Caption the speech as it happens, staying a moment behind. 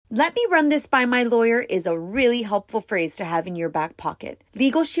Let me run this by my lawyer is a really helpful phrase to have in your back pocket.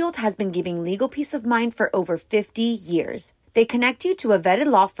 Legal Shield has been giving legal peace of mind for over 50 years. They connect you to a vetted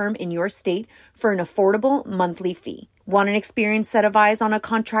law firm in your state for an affordable monthly fee. Want an experienced set of eyes on a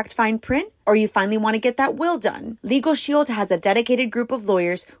contract fine print? Or you finally want to get that will done? Legal Shield has a dedicated group of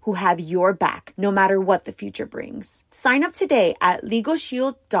lawyers who have your back, no matter what the future brings. Sign up today at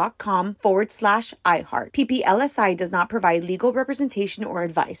LegalShield.com/iHeart. PPLSI does not provide legal representation or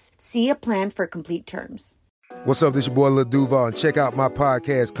advice. See a plan for complete terms. What's up, this your boy Lil Duval, and check out my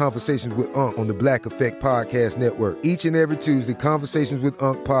podcast, Conversations with Unc, on the Black Effect Podcast Network. Each and every Tuesday, Conversations with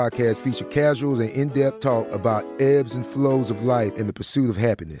Unc podcast feature casuals and in-depth talk about ebbs and flows of life and the pursuit of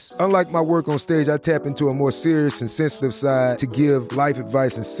happiness. Unlike my work on stage, I tap into a more serious and sensitive side to give life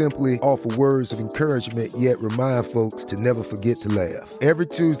advice and simply offer words of encouragement, yet remind folks to never forget to laugh. Every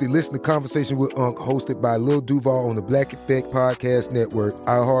Tuesday, listen to Conversations with Unc, hosted by Lil Duval on the Black Effect Podcast Network,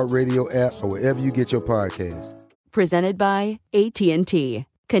 iHeartRadio app, or wherever you get your podcasts. Presented by AT&T.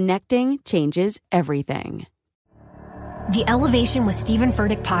 Connecting changes everything. The Elevation with Stephen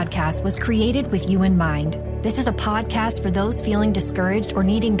Furtick podcast was created with you in mind. This is a podcast for those feeling discouraged or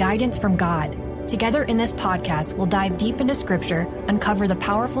needing guidance from God. Together in this podcast, we'll dive deep into Scripture, uncover the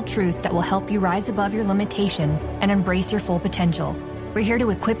powerful truths that will help you rise above your limitations and embrace your full potential. We're here to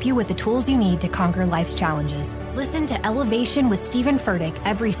equip you with the tools you need to conquer life's challenges. Listen to Elevation with Stephen Furtick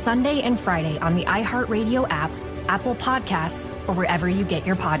every Sunday and Friday on the iHeartRadio app, Apple Podcasts, or wherever you get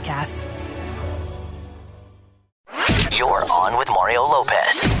your podcasts. You're on with Mario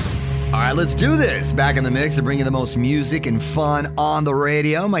Lopez. All right, let's do this. Back in the mix to bring you the most music and fun on the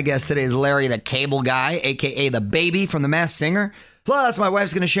radio. My guest today is Larry the Cable Guy, a.k.a. The Baby from The Masked Singer. Plus, my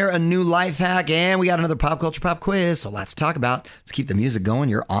wife's going to share a new life hack, and we got another pop culture pop quiz, so lots to talk about. Let's keep the music going.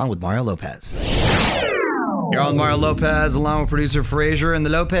 You're on with Mario Lopez. You're on with Mario Lopez, along with producer Frazier, and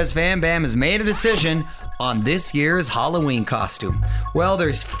the Lopez Fam Bam has made a decision on this year's Halloween costume. Well,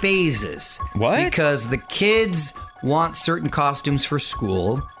 there's phases. What? Because the kids want certain costumes for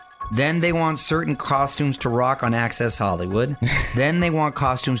school. Then they want certain costumes to rock on Access Hollywood. Then they want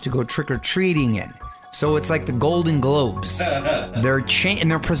costumes to go trick-or-treating in. So it's like the Golden Globes. And their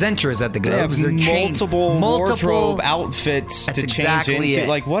presenters at the Globes. They have multiple wardrobe outfits to change into.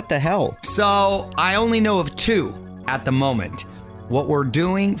 Like, what the hell? So I only know of two at the moment. What we're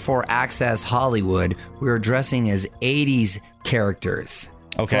doing for Access Hollywood, we're dressing as 80s characters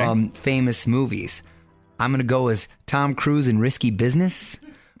from famous movies. I'm going to go as Tom Cruise in Risky Business.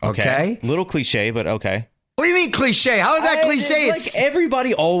 Okay. Little cliche, but okay. What do you mean cliche? How is that cliche? It's like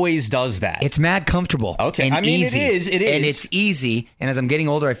everybody always does that. It's mad comfortable. Okay. And I mean, easy. it is. And it's easy. And as I'm getting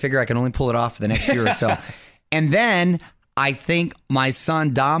older, I figure I can only pull it off for the next year or so. And then I think my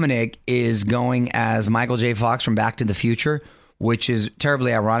son Dominic is going as Michael J. Fox from Back to the Future, which is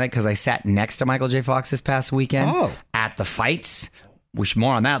terribly ironic because I sat next to Michael J. Fox this past weekend at the fights, which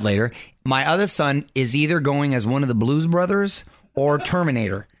more on that later. My other son is either going as one of the Blues Brothers or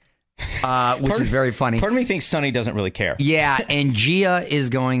Terminator. Which is very funny. Part of me thinks Sonny doesn't really care. Yeah, and Gia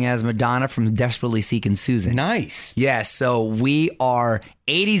is going as Madonna from Desperately Seeking Susan. Nice. Yes, so we are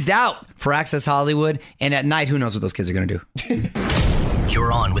 80'd out for Access Hollywood, and at night, who knows what those kids are going to do.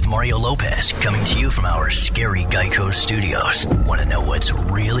 You're on with Mario Lopez, coming to you from our scary Geico studios. Want to know what's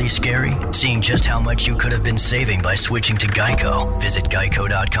really scary? Seeing just how much you could have been saving by switching to Geico. Visit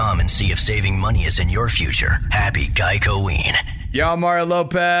geico.com and see if saving money is in your future. Happy Geico-ween. Yo, Mario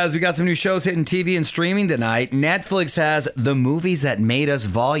Lopez. We got some new shows hitting TV and streaming tonight. Netflix has The Movies That Made Us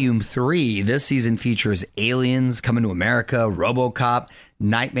Volume 3. This season features Aliens, Coming to America, RoboCop,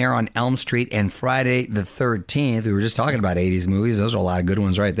 Nightmare on Elm Street, and Friday the 13th. We were just talking about 80s movies. Those are a lot of good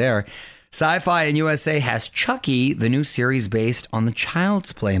ones right there. Sci-Fi and USA has Chucky, the new series based on the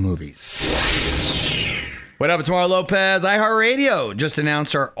Child's Play movies. What up, it's Mario Lopez. iHeartRadio just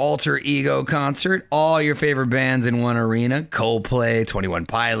announced our Alter Ego concert. All your favorite bands in one arena. Coldplay, 21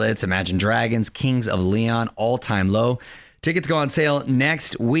 Pilots, Imagine Dragons, Kings of Leon, All Time Low. Tickets go on sale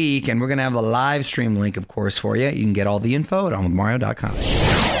next week, and we're going to have a live stream link, of course, for you. You can get all the info at onwithmario.com.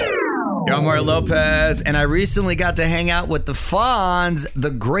 I'm Mario Lopez, and I recently got to hang out with the Fonz, the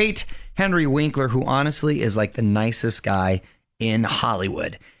great Henry Winkler, who honestly is like the nicest guy in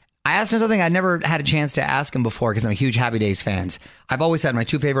Hollywood. I asked him something I'd never had a chance to ask him before because I'm a huge Happy Days fan. I've always said my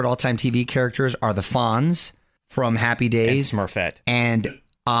two favorite all-time TV characters are the Fonz from Happy Days. And Smurfette. And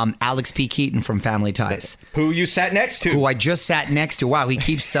Alex P. Keaton from Family Ties. Who you sat next to. Who I just sat next to. Wow, he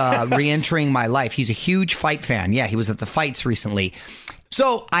keeps re-entering my life. He's a huge fight fan. Yeah, he was at the fights recently.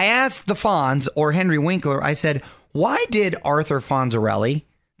 So I asked the Fonz, or Henry Winkler, I said, why did Arthur Fonzarelli,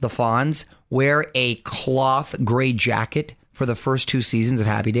 the Fonz, wear a cloth gray jacket for the first 2 seasons of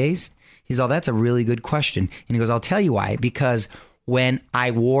Happy Days? He's all, that's a really good question. And he goes, I'll tell you why. Because when I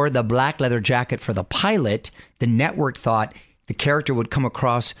wore the black leather jacket for the pilot, the network thought the character would come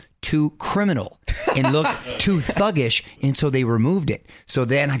across too criminal and look too thuggish, and so they removed it. So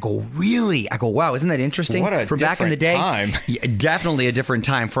then I go, really? I go, wow, isn't that interesting? What a for back in the day, time. Yeah, definitely a different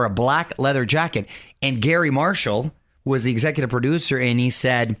time for a black leather jacket. And Gary Marshall was the executive producer, and he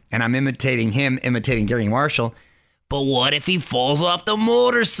said, and I'm imitating him, imitating Gary Marshall, but what if he falls off the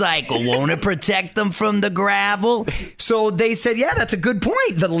motorcycle? Won't it protect them from the gravel? So they said, yeah, that's a good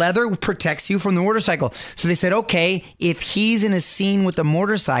point. The leather protects you from the motorcycle. So they said, okay, if he's in a scene with the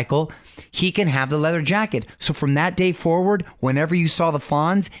motorcycle, he can have the leather jacket. So from that day forward, whenever you saw the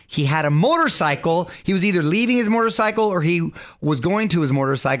Fonz, he had a motorcycle. He was either leaving his motorcycle or he was going to his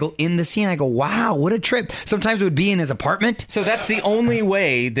motorcycle in the scene. I go, wow, what a trip. Sometimes it would be in his apartment. So that's the only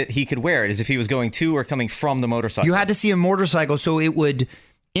way that he could wear it, is if he was going to or coming from the motorcycle. You had to see a motorcycle, so it would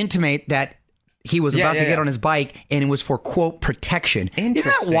intimate that he was about to get on his bike, and it was for, quote, protection. Isn't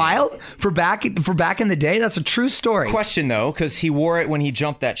that wild? For back in the day, that's a true story. Question, though, because he wore it when he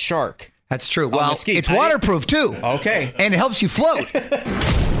jumped that shark. That's true. Well, it's waterproof, too. Okay. And it helps you float.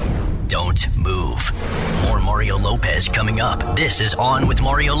 Don't move. More Mario Lopez coming up. This is On with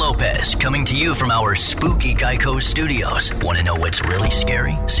Mario Lopez, coming to you from our spooky Geico studios. Want to know what's really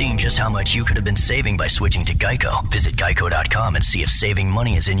scary? Seeing just how much you could have been saving by switching to Geico. Visit geico.com and see if saving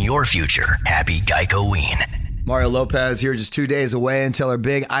money is in your future. Happy Geico-ween. Mario Lopez here, just 2 days away until our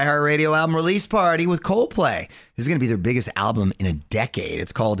big iHeartRadio album release party with Coldplay. This is going to be their biggest album in a decade.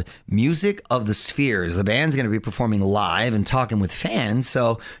 It's called Music of the Spheres. The band's going to be performing live and talking with fans,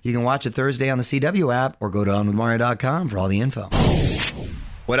 so you can watch it Thursday on the CW app or go to onwithmario.com for all the info.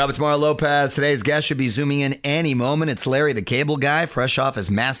 What up, it's Mario Lopez. Today's guest should be zooming in any moment. It's Larry the Cable Guy, fresh off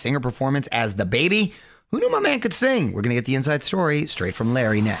his Masked Singer performance as the Baby. Who knew my man could sing? We're going to get the inside story straight from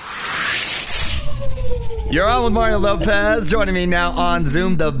Larry next. You're on with Mario Lopez. Joining me now on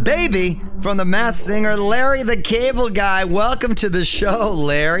Zoom, the Baby from the Masked Singer, Larry the Cable Guy. Welcome to the show,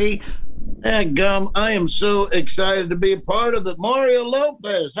 Larry. Hey, Gum, I am so excited to be a part of it. Mario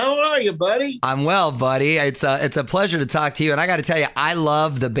Lopez, how are you, buddy? I'm well, buddy. It's a pleasure to talk to you. And I got to tell you, I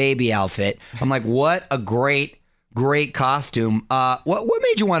love the Baby outfit. I'm like, what a great costume. What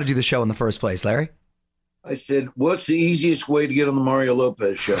made you want to do the show in the first place, Larry? I said, what's the easiest way to get on the Mario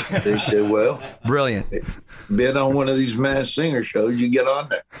Lopez show? They said, well, brilliant. Been on one of these Masked Singer shows, you get on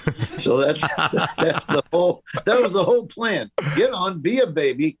there. So that was the whole plan. Get on, be a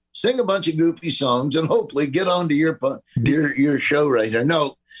baby, sing a bunch of goofy songs, and hopefully get on to your show right there.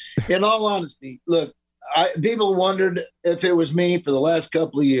 No, in all honesty, look, people wondered if it was me for the last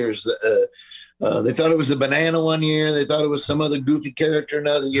couple of years. They thought it was the banana one year. They thought it was some other goofy character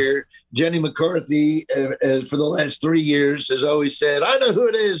another year. Jenny McCarthy, for the last 3 years, has always said, I know who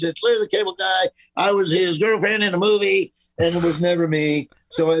it is. It's Larry the Cable Guy. I was his girlfriend in a movie, and it was never me.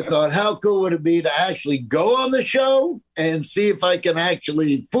 So I thought, how cool would it be to actually go on the show and see if I can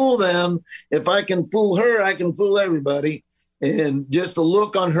actually fool them? If I can fool her, I can fool everybody. And just the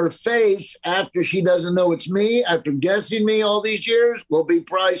look on her face after she doesn't know it's me, after guessing me all these years, will be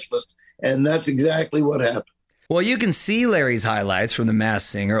priceless. And that's exactly what happened. Well, you can see Larry's highlights from the Masked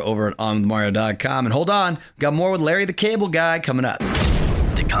Singer over at onwithmario.com. And hold on, got more with Larry the Cable Guy coming up.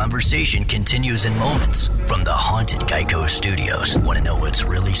 The conversation continues in moments from the haunted Geico studios. Want to know what's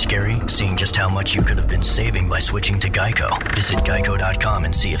really scary? Seeing just how much you could have been saving by switching to Geico. Visit geico.com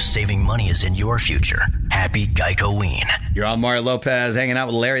and see if saving money is in your future. Happy Geico-ween. You're on Mario Lopez, hanging out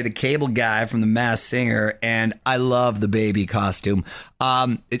with Larry the Cable Guy from the Masked Singer, and I love the baby costume.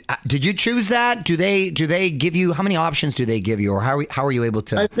 Did you choose that? Do they give you, how many options do they give you, or how are you able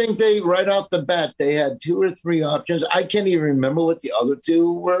to? I think right off the bat, they had 2 or 3 options. I can't even remember what the other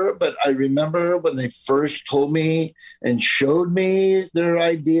 2 were, but I remember when they first told me and showed me their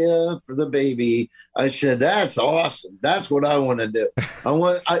idea for the baby, I said, that's awesome. That's what I want to do.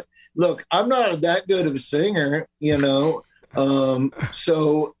 Look, I'm not that good of a singer,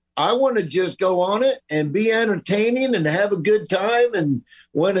 so I want to just go on it and be entertaining and have a good time. And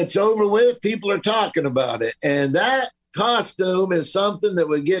when it's over with, people are talking about it. And that costume is something that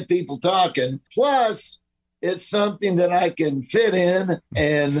would get people talking. Plus, it's something that I can fit in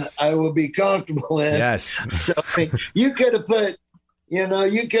and I will be comfortable in. Yes. So you could have put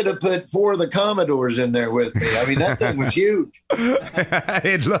 4 of the Commodores in there with me. I mean, that thing was huge.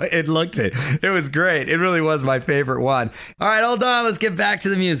 It looked it. It was great. It really was my favorite one. All right, hold on. Let's get back to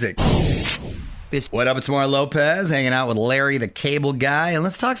the music. What up? It's Mario Lopez, hanging out with Larry the Cable Guy. And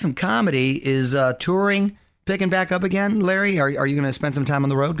let's talk some comedy. Is touring picking back up again, Larry? Are you going to spend some time on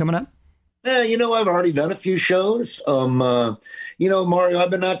the road coming up? I've already done a few shows. Mario,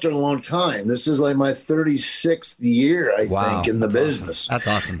 I've been out there a long time. This is like my 36th year, I think, in the business. Awesome. That's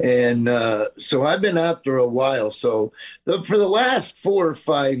awesome. And so I've been out there a while. So for the last 4 or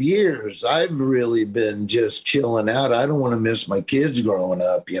 5 years, I've really been just chilling out. I don't want to miss my kids growing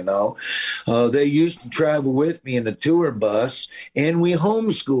up, They used to travel with me in a tour bus, and we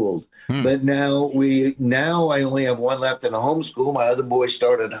homeschooled. But now I only have one left in a homeschool. My other boy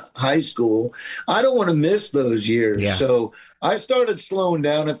started high school. I don't want to miss those years. Yeah. So I started slowing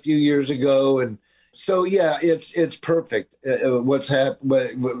down a few years ago. And so, it's perfect. What's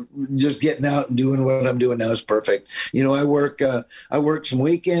happened, just getting out and doing what I'm doing now is perfect. I work some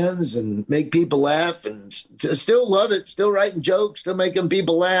weekends and make people laugh and still love it. Still writing jokes, still making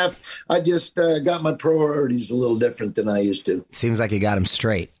people laugh. I just got my priorities a little different than I used to. Seems like you got them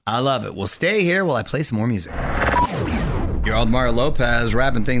straight. I love it. Well, stay here while I play some more music. Your old Mario Lopez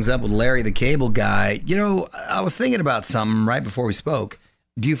wrapping things up with Larry the Cable Guy. I was thinking about something right before we spoke.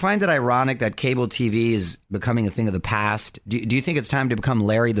 Do you find it ironic that cable TV is becoming a thing of the past? Do you think it's time to become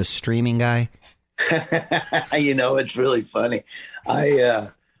Larry the streaming guy? It's really funny.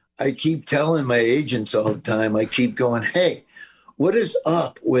 I keep telling my agents all the time, I keep going, hey, what is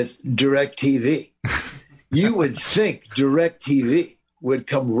up with DirecTV? You would think DirecTV would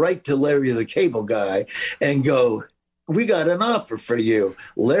come right to Larry the Cable Guy and go, we got an offer for you.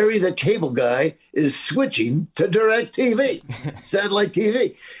 Larry the Cable Guy is switching to DirecTV, satellite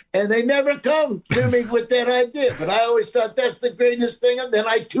TV. And they never come to me with that idea. But I always thought that's the greatest thing. And then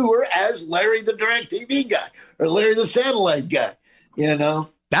I tour as Larry the DirecTV guy or Larry the satellite guy,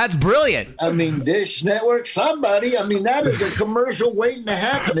 That's brilliant. Dish Network, somebody. That is a commercial waiting to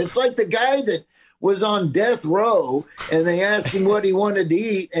happen. It's like the guy that was on death row and they asked him what he wanted to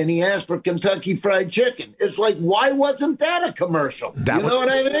eat and he asked for Kentucky Fried Chicken. It's like, why wasn't that a commercial? What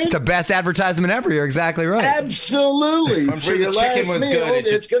I mean? It's the best advertisement ever. You're exactly right. Absolutely. I'm sure the chicken was good.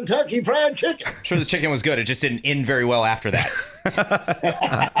 It's Kentucky Fried Chicken. I'm sure the chicken was good. It just didn't end very well after that.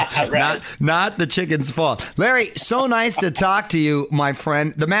 Right. Not the chicken's fault. Larry, so nice to talk to you, my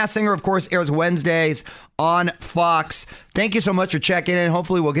friend. The Masked Singer, of course, airs Wednesdays on Fox. Thank you so much for checking in.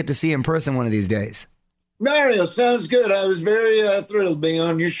 Hopefully we'll get to see you in person one of these days. Mario, sounds good. I was very thrilled being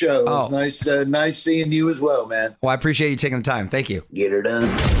on your show. It was nice seeing you as well, man. Well, I appreciate you taking the time. Thank you. Get her done.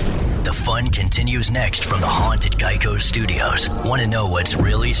 The fun continues next from the haunted Geico Studios. Want to know what's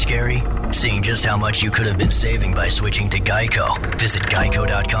really scary? Seeing just how much you could have been saving by switching to Geico. Visit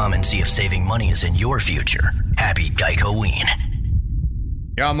geico.com and see if saving money is in your future. Happy Geico-ween.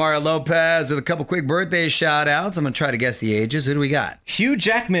 Yo, Mario Lopez with a couple quick birthday shout outs. I'm going to try to guess the ages. Who do we got? Hugh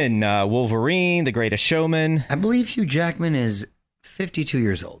Jackman, Wolverine, The Greatest Showman. I believe Hugh Jackman is 52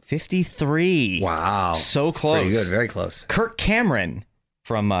 years old. 53. Wow. So That's close. pretty good. Very close. Kirk Cameron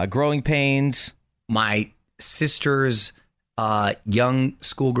from Growing Pains. My sister's young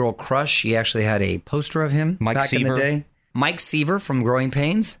schoolgirl crush. She actually had a poster of him back in the day. Mike Seaver from Growing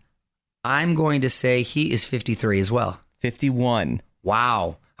Pains. I'm going to say he is 53 as well. 51.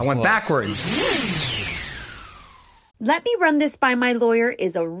 Wow. I went backwards. Let me run this by my lawyer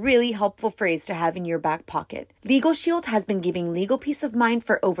is a really helpful phrase to have in your back pocket. Legal Shield has been giving legal peace of mind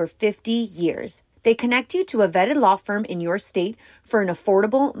for over 50 years. They connect you to a vetted law firm in your state for an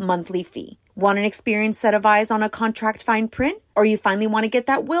affordable monthly fee. Want an experienced set of eyes on a contract fine print? Or you finally want to get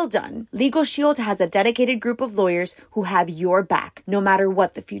that will done? Legal Shield has a dedicated group of lawyers who have your back, no matter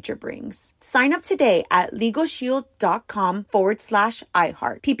what the future brings. Sign up today at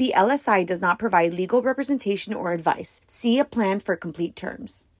LegalShield.com/iHeart. PPLSI does not provide legal representation or advice. See a plan for complete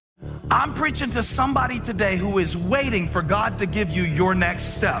terms. I'm preaching to somebody today who is waiting for God to give you your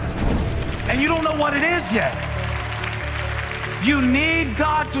next step. And you don't know what it is yet. You need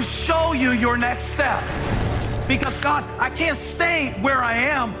God to show you your next step. Because God, I can't stay where I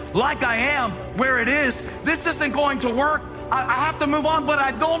am, like I am, where it is. This isn't going to work. I have to move on, but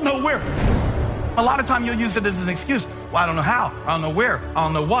I don't know where. A lot of time you'll use it as an excuse. Well, I don't know how. I don't know where. I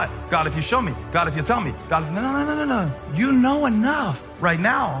don't know what. God, if you show me. God, if you tell me. God, if... No. You know enough right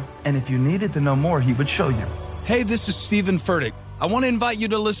now. And if you needed to know more, he would show you. Hey, this is Stephen Furtick. I want to invite you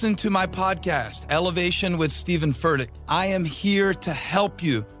to listen to my podcast, Elevation with Stephen Furtick. I am here to help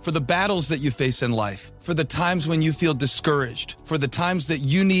you for the battles that you face in life, for the times when you feel discouraged, for the times that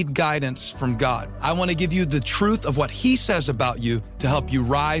you need guidance from God. I want to give you the truth of what he says about you to help you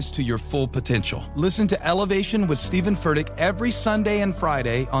rise to your full potential. Listen to Elevation with Stephen Furtick every Sunday and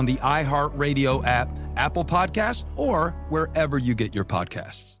Friday on the iHeartRadio app, Apple Podcasts, or wherever you get your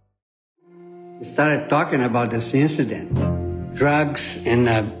podcasts. We started talking about this incident. Drugs and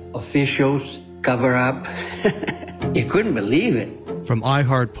officials cover up. You couldn't believe it. From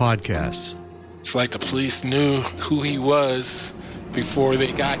iHeart Podcasts. It's like the police knew who he was before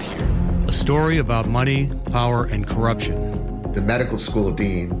they got here. A story about money, power, and corruption. The medical school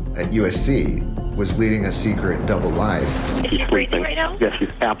dean at USC was leading a secret double life. Is he breathing right now? Yes, he's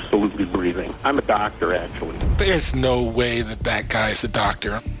absolutely breathing. I'm a doctor, actually. There's no way that guy's a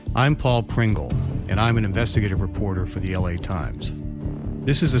doctor. I'm Paul Pringle, and I'm an investigative reporter for the LA Times.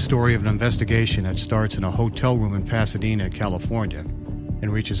 This is the story of an investigation that starts in a hotel room in Pasadena, California,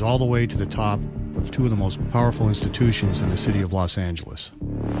 and reaches all the way to the top of two of the most powerful institutions in the city of Los Angeles.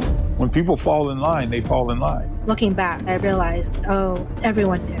 When people fall in line, they fall in line. Looking back, I realized,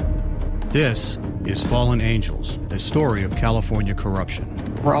 everyone knew. This is Fallen Angels, a story of California corruption.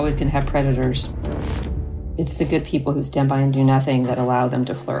 We're always going to have predators. It's the good people who stand by and do nothing that allow them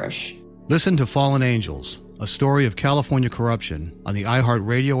to flourish. Listen to Fallen Angels, a story of California corruption on the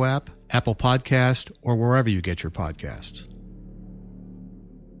iHeartRadio app, Apple Podcast, or wherever you get your podcasts.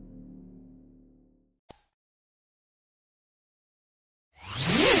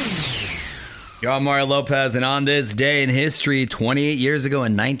 Yo, I'm Mario Lopez, and on this day in history, 28 years ago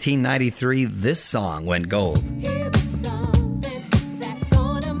in 1993, this song went gold.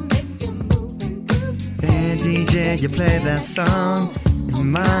 Hey, DJ, you play that song.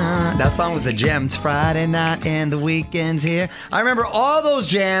 That song was the jam. It's Friday night and the weekend's here. I remember all those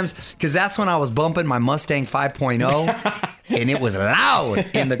jams because that's when I was bumping my Mustang 5.0 and it was loud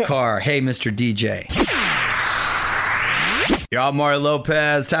in the car. Hey, Mr. DJ. Yo, I'm Mario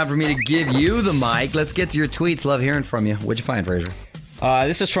Lopez. Time for me to give you the mic. Let's get to your tweets. Love hearing from you. What'd you find, Fraser?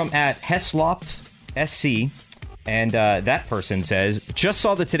 This is from @Heslop SC, and that person says, just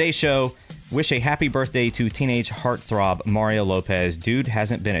saw the Today Show. Wish a happy birthday to teenage heartthrob Mario Lopez. Dude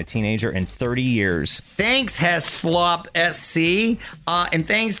hasn't been a teenager in 30 years. Thanks, Heslop SC, and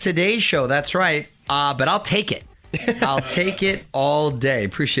thanks Today Show. That's right, but I'll take it. I'll take it all day.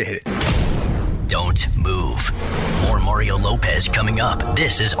 Appreciate it. Don't move. More Mario Lopez coming up.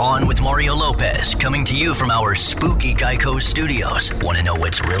 This is On with Mario Lopez, coming to you from our spooky Geico studios. Want to know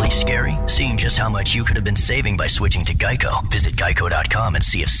what's really scary? Seeing just how much you could have been saving by switching to Geico. Visit geico.com and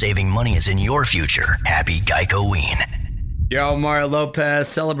see if saving money is in your future. Happy Geico-ween. Yo, Mario Lopez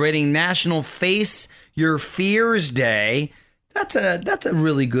celebrating National Face Your Fears Day. That's a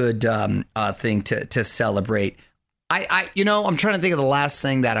really good thing to celebrate. I'm trying to think of the last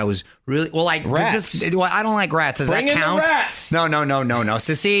thing that I was really rats. I don't like rats. Does Bring that count? In the rats. No.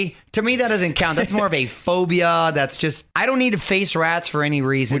 So see, to me that doesn't count. That's more of a phobia. That's just I don't need to face rats for any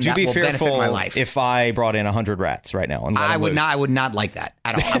reason. Would you be fearful my life. if I brought in 100 rats right now? And I would not. I would not like that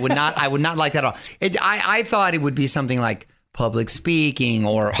at all. I would not like that at all. I thought it would be something like public speaking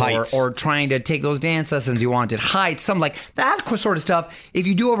or trying to take those dance lessons you wanted, heights, something like that sort of stuff. If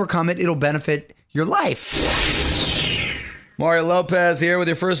you do overcome it, it'll benefit your life. Mario Lopez here with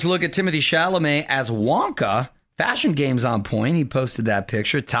your first look at Timothée Chalamet as Wonka. Fashion game's on point. He posted that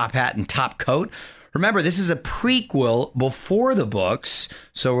picture, top hat and top coat. Remember, this is a prequel before the books,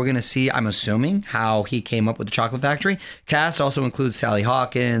 so we're going to see, I'm assuming, how he came up with the Chocolate Factory. Cast also includes Sally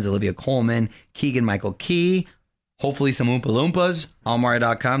Hawkins, Olivia Colman, Keegan-Michael Key, hopefully some Oompa Loompas. On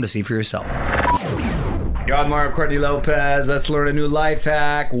Mario.com to see for yourself. Yo, I'm Mario Courtney Lopez. Let's learn a new life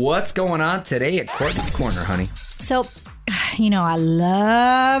hack. What's going on today at Courtney's Corner, honey? So, I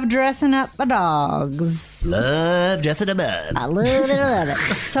love dressing up my dogs. Love dressing them up. I love it.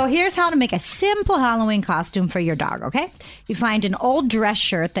 So here's how to make a simple Halloween costume for your dog, okay? You find an old dress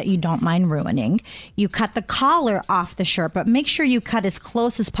shirt that you don't mind ruining. You cut the collar off the shirt, but make sure you cut as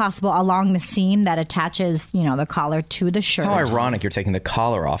close as possible along the seam that attaches, the collar to the shirt. How ironic you're taking the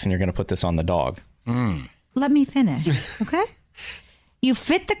collar off and you're going to put this on the dog. Let me finish, okay? You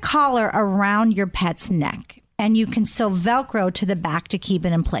fit the collar around your pet's neck. And you can sew Velcro to the back to keep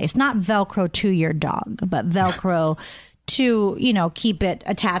it in place. Not Velcro to your dog, but Velcro to, keep it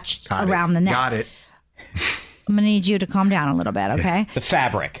attached around the neck. Got it. I'm going to need you to calm down a little bit, okay? The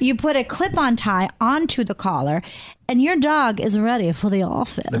fabric. You put a clip-on tie onto the collar, and your dog is ready for the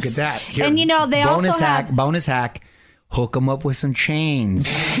office. Look at that. Here, and, they also have... Bonus hack. Hook them up with some chains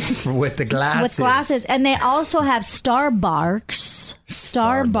with the glasses. With glasses. And they also have Starbarks.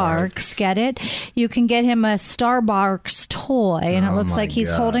 Starbarks, get it? You can get him a Starbarks toy, and it looks like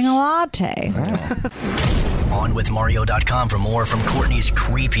he's holding a latte. OnWithMario.com for more from Courtney's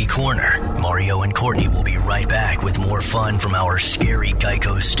Creepy Corner. Mario and Courtney will be right back with more fun from our scary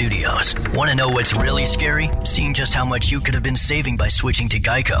Geico studios. Want to know what's really scary? Seeing just how much you could have been saving by switching to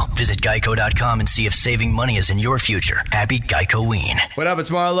Geico. Visit Geico.com and see if saving money is in your future. Happy Geico-ween. What up? It's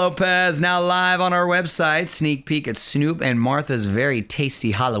Mario Lopez, now live on our website. Sneak peek at Snoop and Martha's very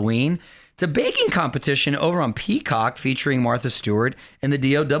tasty Halloween. It's a baking competition over on Peacock featuring Martha Stewart and the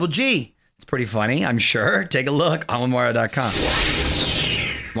D.O. Double G. It's pretty funny, I'm sure. Take a look on Mario.com.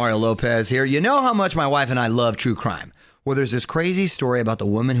 Mario Lopez here. You know how much my wife and I love true crime. Well, there's this crazy story about the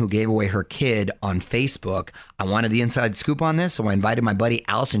woman who gave away her kid on Facebook. I wanted the inside scoop on this, so I invited my buddy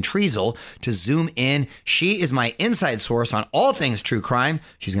Allison Treasel to zoom in. She is my inside source on all things true crime.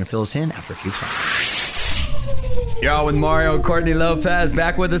 She's going to fill us in after a few songs. Yo, with Mario Courtney Lopez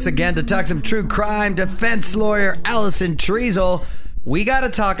back with us again to talk some true crime. Defense lawyer Allison Treasel. We got to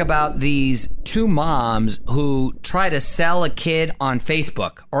talk about these two moms who try to sell a kid on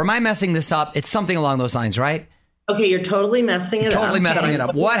Facebook. Or am I messing this up? It's something along those lines, right? Okay, you're totally messing it up. Totally messing it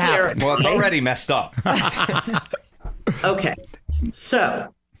up. What happened? Well, it's already messed up. Okay,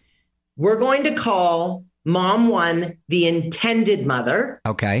 so we're going to call mom 1 the intended mother.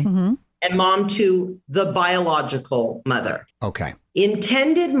 Okay. And mom 2 the biological mother. Okay.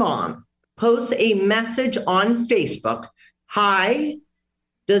 Intended mom posts a message on Facebook. Hi,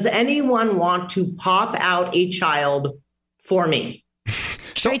 does anyone want to pop out a child for me?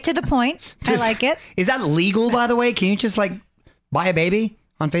 Straight to the point. I like it. Is that legal, by the way? Can you just like buy a baby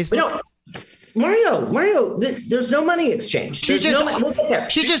on Facebook? No, Mario, there's no money exchange. She's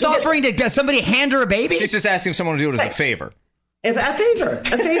just offering to get somebody hand her a baby? She's just asking someone to do it as a favor. A favor.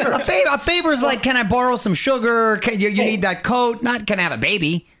 A favor is like, can I borrow some sugar? You need that coat? Not, can I have a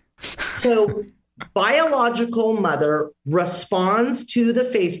baby? So biological mother responds to the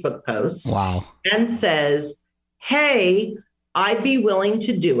Facebook post. Wow. And says, hey, I'd be willing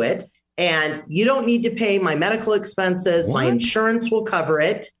to do it. And you don't need to pay my medical expenses. What? My insurance will cover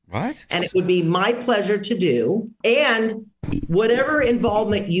it. What? And it would be my pleasure to do. And whatever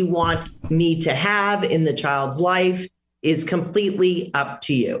involvement you want me to have in the child's life is completely up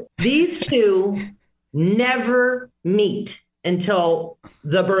to you. These two never meet until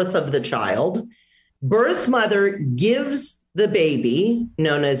the birth of the child. Birth mother gives the baby,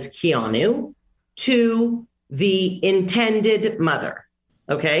 known as Keanu, to the intended mother.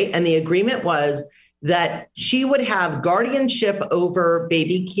 Okay. And the agreement was that she would have guardianship over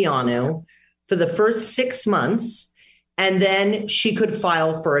baby Keanu for the first 6 months, and then she could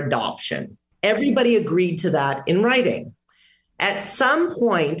file for adoption. Everybody agreed to that in writing. At some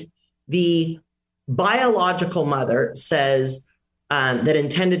point, the biological mother says that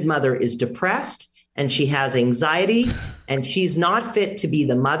intended mother is depressed and she has anxiety and she's not fit to be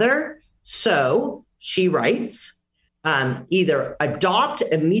the mother. So she writes, either adopt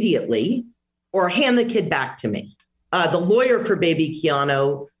immediately or hand the kid back to me. The lawyer for baby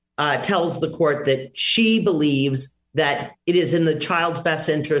Keanu tells the court that she believes that it is in the child's best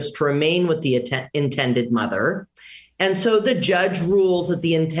interest to remain with the intended mother. And so the judge rules that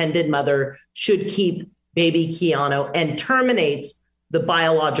the intended mother should keep baby Keanu and terminates the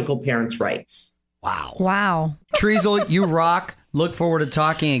biological parent's rights. Wow. Treasel, you rock. Look forward to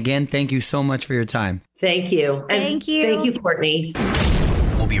talking again. Thank you so much for your time. Thank you. And thank you, Courtney.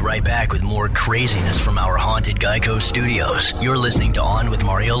 We'll be right back with more craziness from our haunted Geico studios. You're listening to On with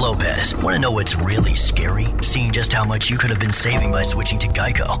Mario Lopez. Want to know what's really scary? Seeing just how much you could have been saving by switching to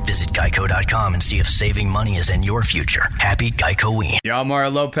Geico. Visit geico.com and see if saving money is in your future. Happy Geico-ween. Y'all, Mario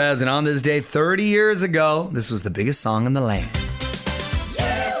Lopez, and on this day 30 years ago, this was the biggest song in the land.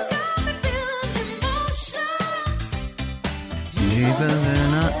 Deeper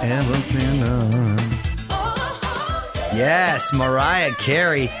than I ever been. Yes, Mariah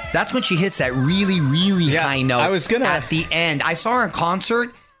Carey. That's when she hits that really, really high note. At the end. I saw her in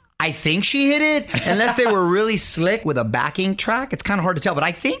concert. I think she hit it, unless they were really slick with a backing track. It's kind of hard to tell, but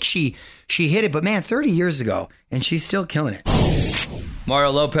I think she hit it. But man, 30 years ago, and she's still killing it.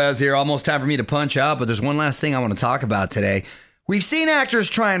 Mario Lopez here. Almost time for me to punch out, but there's one last thing I want to talk about today. We've seen actors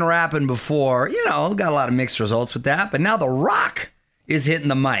try and rapping before. Got a lot of mixed results with that. But now The Rock is hitting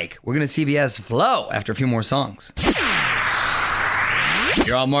the mic. We're going to see if he has flow after a few more songs.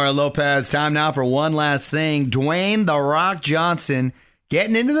 You're on Mario Lopez. Time now for one last thing. Dwayne The Rock Johnson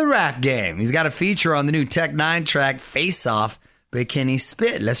getting into the rap game. He's got a feature on the new Tech 9 track, Face Off, but can he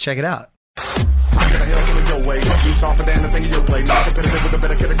spit? Let's check it out. You softer than the thing you play. Not competitive with a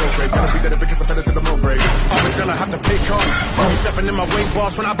better kid to go great. Better be better because I fell into the low grade. Always gonna have to pay cost. Always stepping in my way,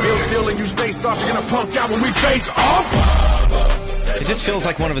 boss. When I build still and you stay soft, you're gonna punk out when we face off. It just feels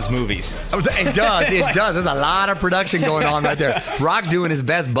like one of his movies. It does. It does. There's a lot of production going on right there. Rock doing his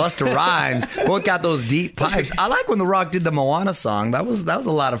best Busta Rhymes. Both got those deep pipes. I like when The Rock did the Moana song. That was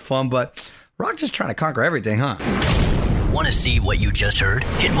a lot of fun, but Rock just trying to conquer everything, huh? Want to see what you just heard?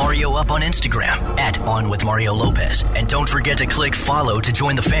 Hit Mario up on Instagram @OnWithMarioLopez. And don't forget to click follow to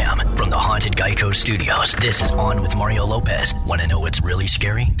join the fam. From the Haunted Geico Studios, this is On with Mario Lopez. Want to know what's really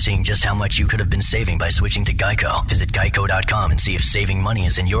scary? Seeing just how much you could have been saving by switching to Geico. Visit Geico.com and see if saving money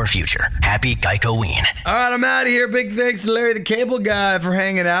is in your future. Happy Geico-ween. All right, I'm out of here. Big thanks to Larry the Cable Guy for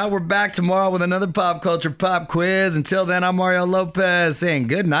hanging out. We're back tomorrow with another pop culture pop quiz. Until then, I'm Mario Lopez saying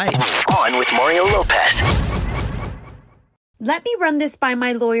good night. On with Mario Lopez. Let me run this by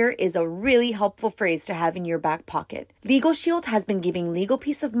my lawyer is a really helpful phrase to have in your back pocket. Legal Shield has been giving legal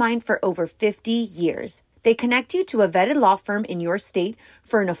peace of mind for over 50 years. They connect you to a vetted law firm in your state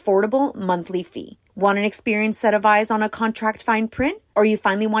for an affordable monthly fee. Want an experienced set of eyes on a contract fine print? Or you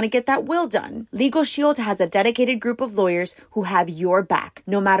finally want to get that will done? Legal Shield has a dedicated group of lawyers who have your back,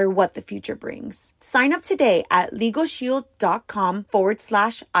 no matter what the future brings. Sign up today at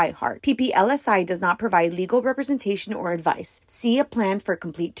LegalShield.com/iHeart. PPLSI does not provide legal representation or advice. See a plan for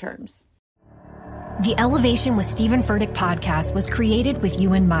complete terms. The Elevation with Stephen Furtick podcast was created with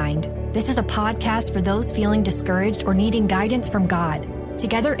you in mind. This is a podcast for those feeling discouraged or needing guidance from God.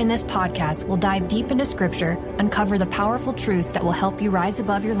 Together in this podcast, we'll dive deep into Scripture, uncover the powerful truths that will help you rise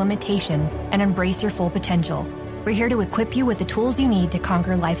above your limitations and embrace your full potential. We're here to equip you with the tools you need to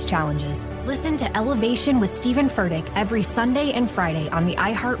conquer life's challenges. Listen to Elevation with Stephen Furtick every Sunday and Friday on the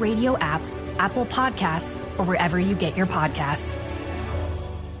iHeartRadio app, Apple Podcasts, or wherever you get your podcasts.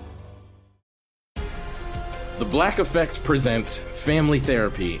 The Black Effect presents Family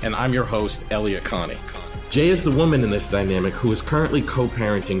Therapy, and I'm your host, Elliot Connie. Jay is the woman in this dynamic who is currently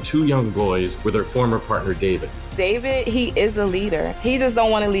co-parenting 2 young boys with her former partner, David. David, he is a leader. He just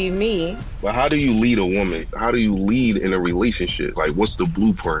don't want to leave me. But how do you lead a woman? How do you lead in a relationship? Like, what's the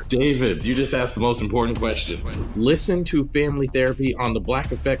blueprint? David, you just asked the most important question. Listen to Family Therapy on the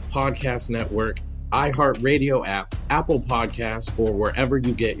Black Effect Podcast Network, iHeartRadio app, Apple Podcasts, or wherever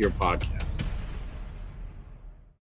you get your podcasts.